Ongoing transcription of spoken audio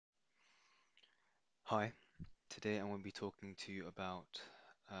Hi, today I'm going to be talking to you about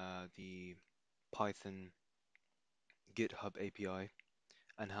the Python GitHub API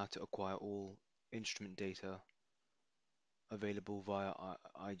and how to acquire all instrument data available via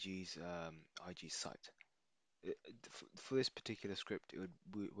IG's site. For this particular script,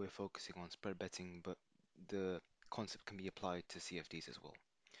 we're focusing on spread betting, but the concept can be applied to CFDs as well.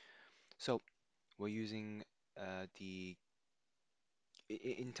 So we're using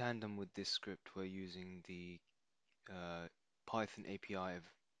in tandem with this script, we're using the Python API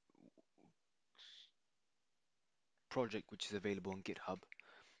project which is available on GitHub,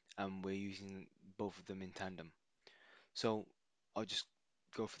 and we're using both of them in tandem. So I'll just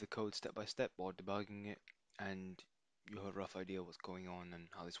go through the code step by step while debugging it, and you'll have a rough idea what's going on and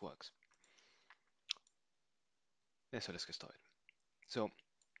how this works. Yeah, so let's get started. So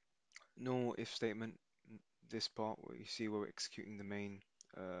no if statement, this part where you see we're executing the main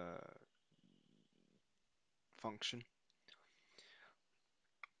uh, function.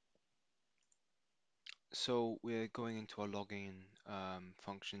 So we're going into our login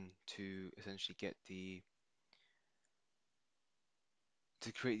function to essentially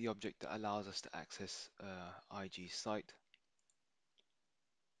to create the object that allows us to access IG's site.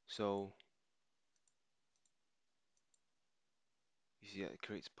 So you see that it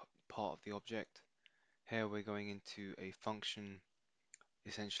creates part of the object. Here we're going into a function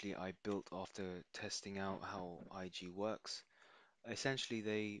essentially I built after testing out how IG works. Essentially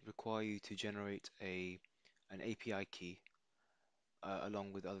they require you to generate an API key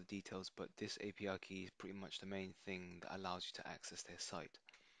along with other details, but this API key is pretty much the main thing that allows you to access their site.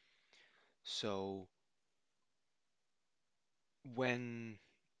 So when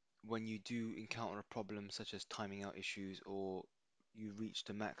when you do encounter a problem such as timing out issues or you reach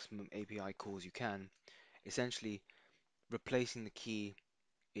the maximum API calls you can, essentially replacing the key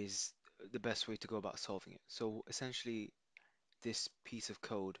is the best way to go about solving it. So essentially, this piece of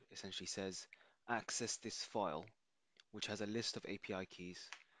code essentially says access this file, which has a list of API keys,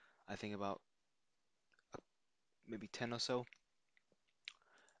 I think about maybe 10 or so.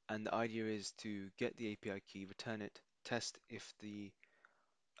 And the idea is to get the API key, return it, test if the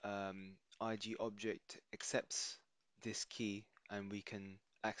IG object accepts this key and we can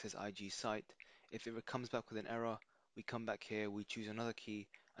access IG site. If it comes back with an error, we come back here, we choose another key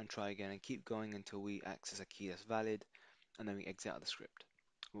and try again and keep going until we access a key that's valid, and then we exit out the script.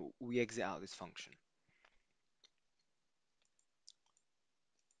 We exit out this function.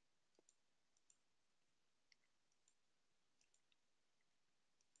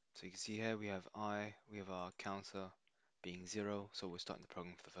 So you can see here we have our counter being 0, so we're starting the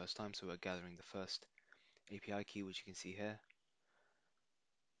program for the first time, so we're gathering the first API key, which you can see here.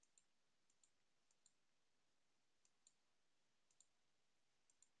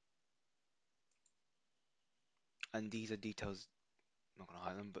 And these are details, I'm not going to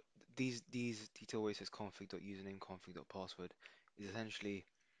hide them, but these detail where it says config.username, config.password is essentially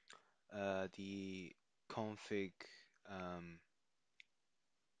the config um,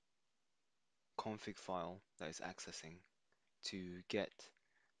 config file that is accessing to get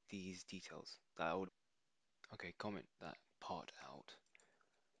these details that I would, okay, comment that part out.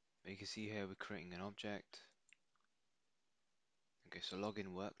 But you can see here we're creating an object. Okay, so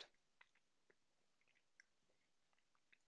login worked.